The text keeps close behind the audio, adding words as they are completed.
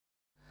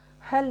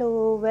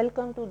Hello,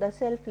 welcome to the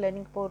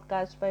Self-Learning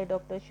Podcast by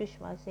Dr.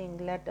 Sushma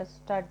Singh. Let us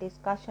start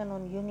discussion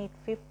on Unit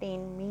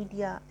 15,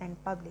 Media and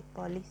Public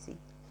Policy.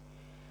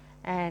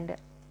 And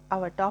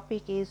our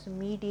topic is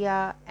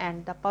Media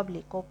and the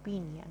Public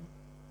Opinion.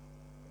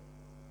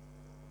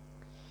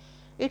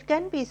 It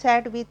can be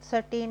said with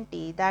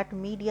certainty that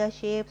media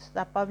shapes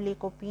the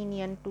public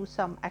opinion to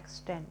some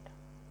extent.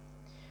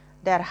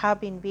 There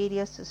have been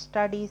various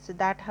studies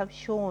that have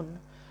shown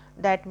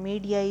that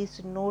media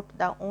is not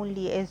the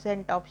only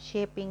agent of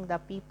shaping the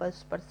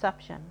people's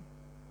perception.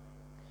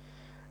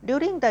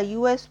 During the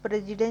US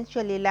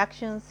presidential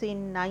elections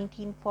in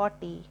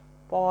 1940,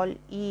 Paul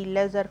E.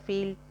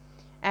 Lazarsfeld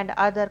and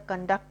others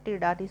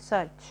conducted a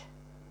research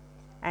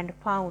and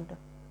found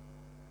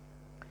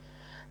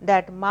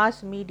that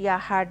mass media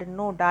had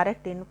no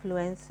direct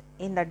influence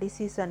in the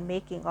decision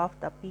making of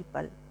the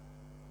people.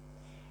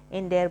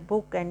 In their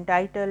book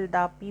entitled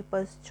The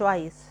People's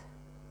Choice,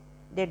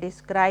 they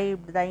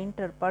described the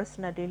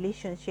interpersonal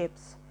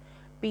relationships,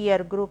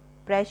 peer group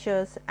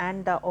pressures,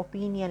 and the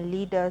opinion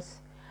leaders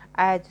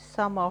as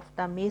some of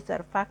the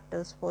major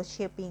factors for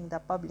shaping the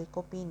public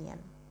opinion.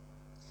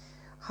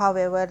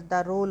 However,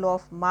 the role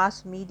of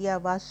mass media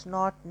was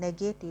not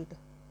negated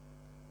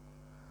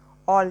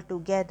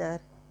altogether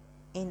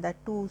in the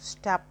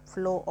two-step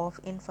flow of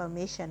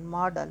information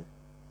model,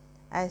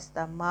 as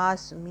the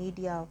mass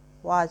media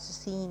was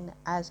seen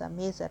as a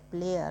major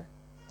player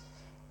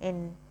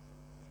in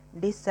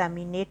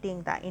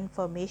disseminating the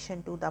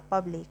information to the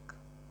public,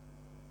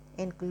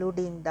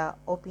 including the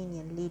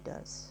opinion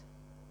leaders.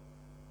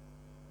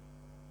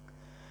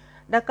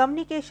 The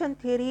communication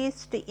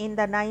theorists in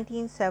the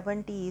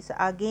 1970s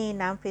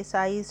again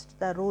emphasized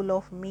the role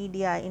of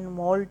media in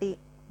molding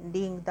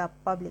the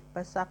public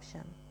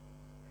perception.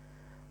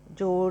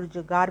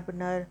 George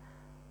Gardner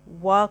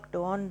worked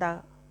on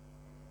the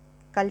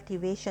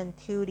cultivation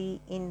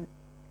theory, in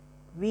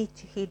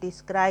which he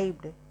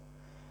described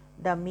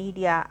the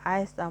media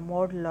as the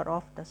modeler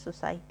of the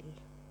society.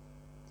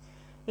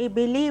 He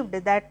believed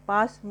that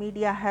mass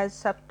media has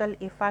subtle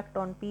effect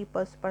on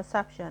people's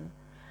perception,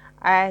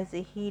 as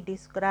he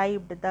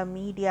described the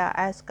media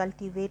as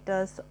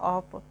cultivators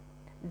of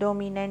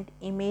dominant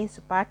image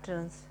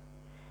patterns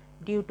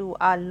due to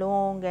a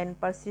long and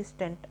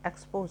persistent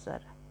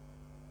exposure.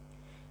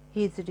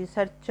 His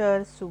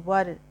researchers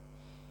were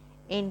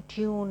in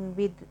tune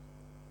with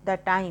the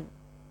time,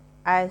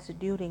 as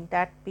during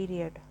that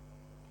period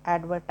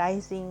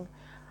advertising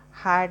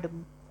had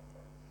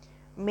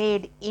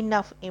made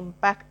enough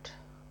impact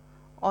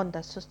on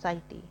the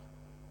society.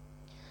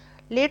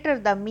 Later,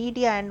 the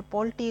media and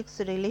politics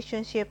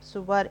relationships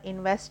were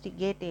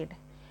investigated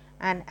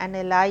and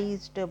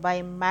analyzed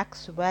by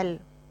Maxwell,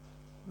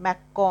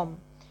 McComb,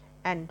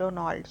 and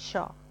Donald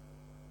Shaw,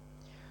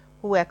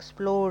 who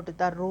explored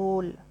the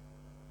role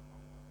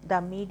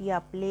the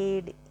media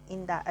played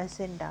in the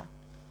agenda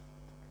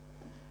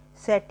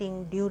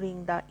setting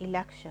during the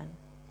election.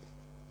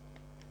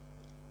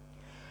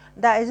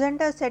 The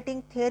agenda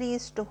setting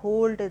theorists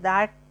hold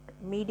that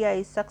media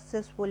is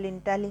successful in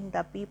telling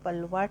the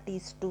people what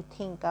is to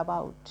think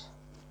about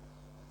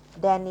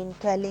than in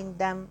telling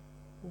them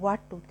what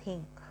to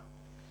think.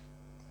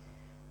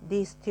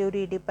 This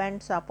theory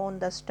depends upon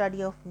the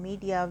study of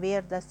media,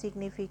 where the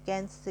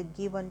significance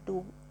given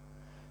to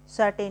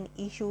certain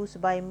issues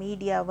by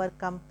media were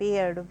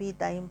compared with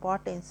the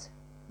importance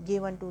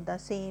given to the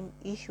same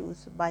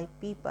issues by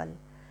people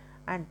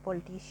and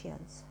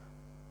politicians.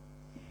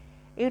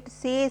 It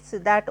says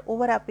that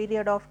over a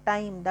period of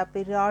time, the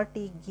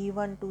priority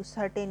given to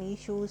certain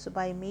issues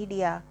by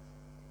media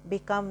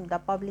become the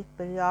public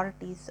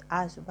priorities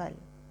as well.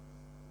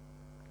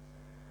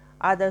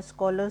 Other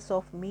scholars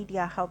of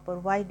media have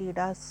provided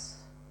us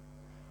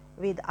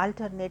with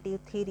alternative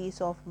theories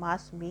of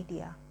mass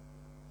media,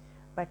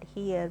 but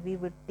here we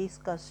will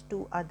discuss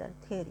two other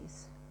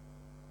theories.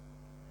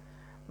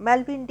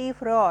 Melvin D.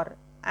 Freer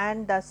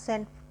and the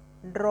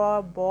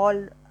Sandra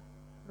Ball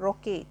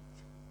Rocket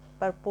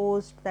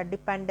proposed the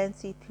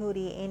dependency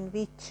theory, in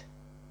which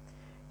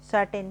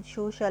certain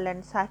social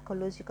and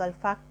psychological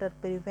factors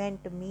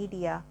prevent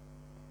media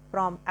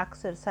from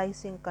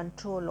exercising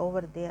control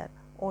over their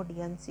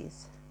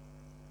audiences.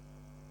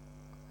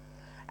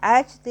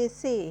 As they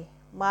say,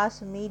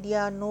 mass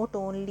media not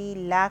only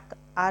lack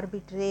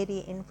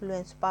arbitrary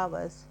influence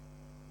powers,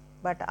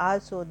 but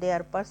also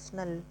their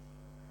personal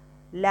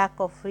lack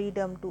of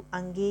freedom to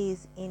engage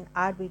in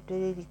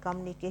arbitrary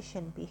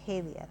communication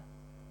behavior.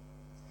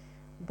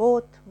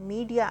 Both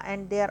media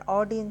and their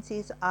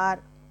audiences are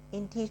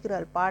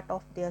integral part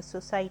of their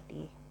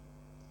society.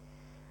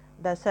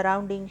 The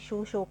surrounding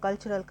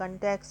socio-cultural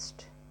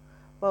context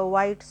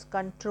provides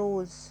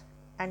controls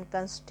and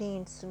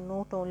constraints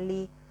not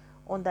only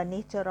on the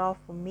nature of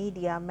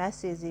media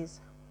messages,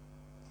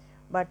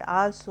 but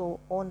also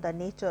on the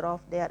nature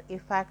of their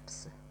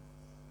effects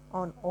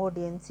on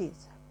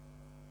audiences.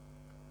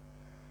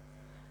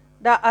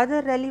 The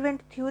other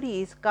relevant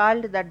theory is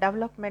called the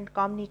development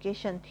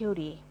communication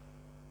theory,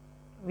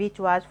 which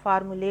was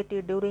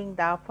formulated during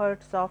the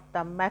efforts of the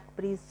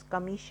McBride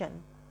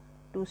Commission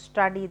to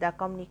study the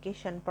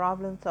communication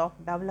problems of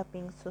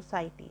developing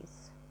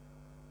societies.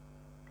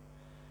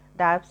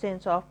 The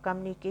absence of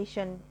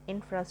communication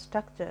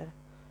infrastructure,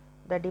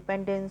 the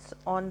dependence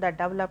on the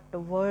developed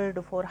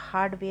world for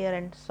hardware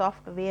and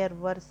software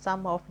were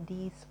some of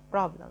these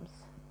problems.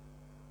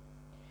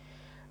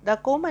 The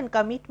common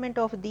commitment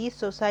of these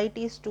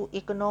societies to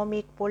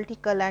economic,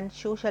 political, and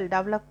social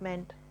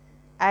development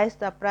as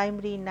the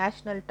primary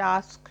national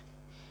task,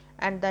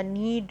 and the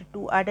need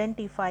to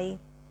identify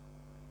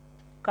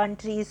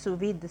countries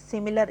with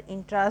similar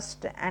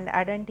interests and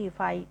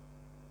identify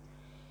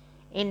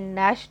in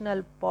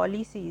national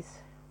policies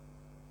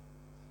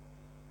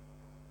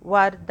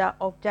were the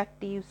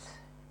objectives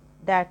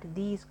that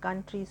these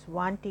countries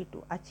wanted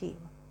to achieve.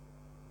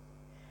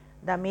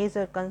 The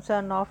major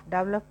concern of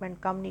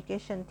development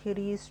communication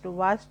theorists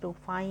was to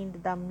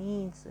find the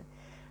means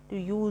to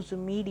use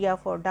media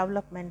for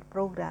development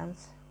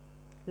programs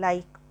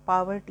like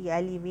poverty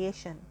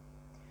alleviation,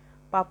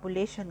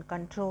 population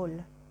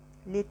control,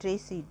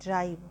 literacy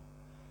drive,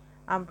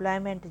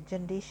 employment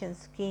generation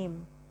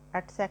scheme,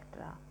 etc.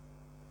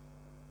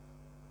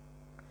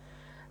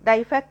 The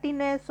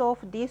effectiveness of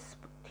this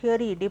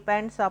theory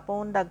depends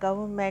upon the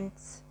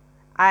governments,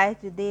 as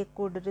they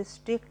could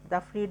restrict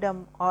the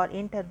freedom or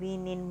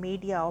intervene in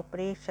media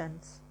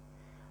operations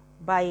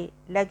by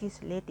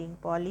legislating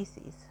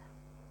policies.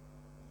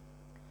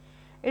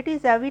 It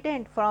is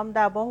evident from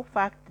the above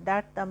fact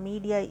that the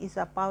media is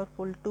a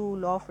powerful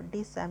tool of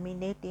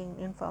disseminating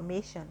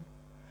information,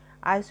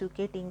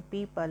 educating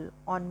people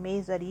on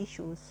major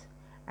issues,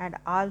 and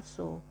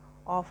also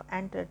of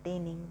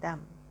entertaining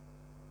them.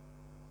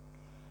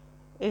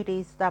 It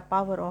is the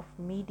power of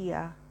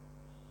media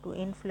to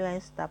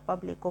influence the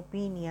public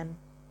opinion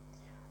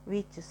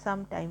which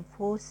sometimes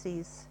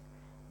forces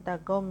the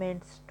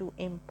governments to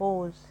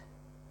impose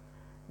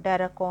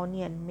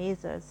draconian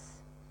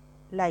measures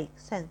like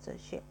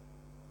censorship.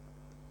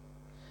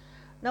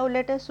 Now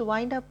let us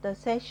wind up the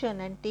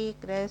session and take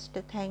rest.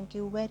 Thank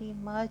you very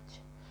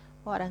much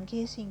for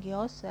engaging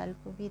yourself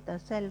with the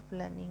Self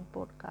Learning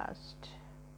Podcast.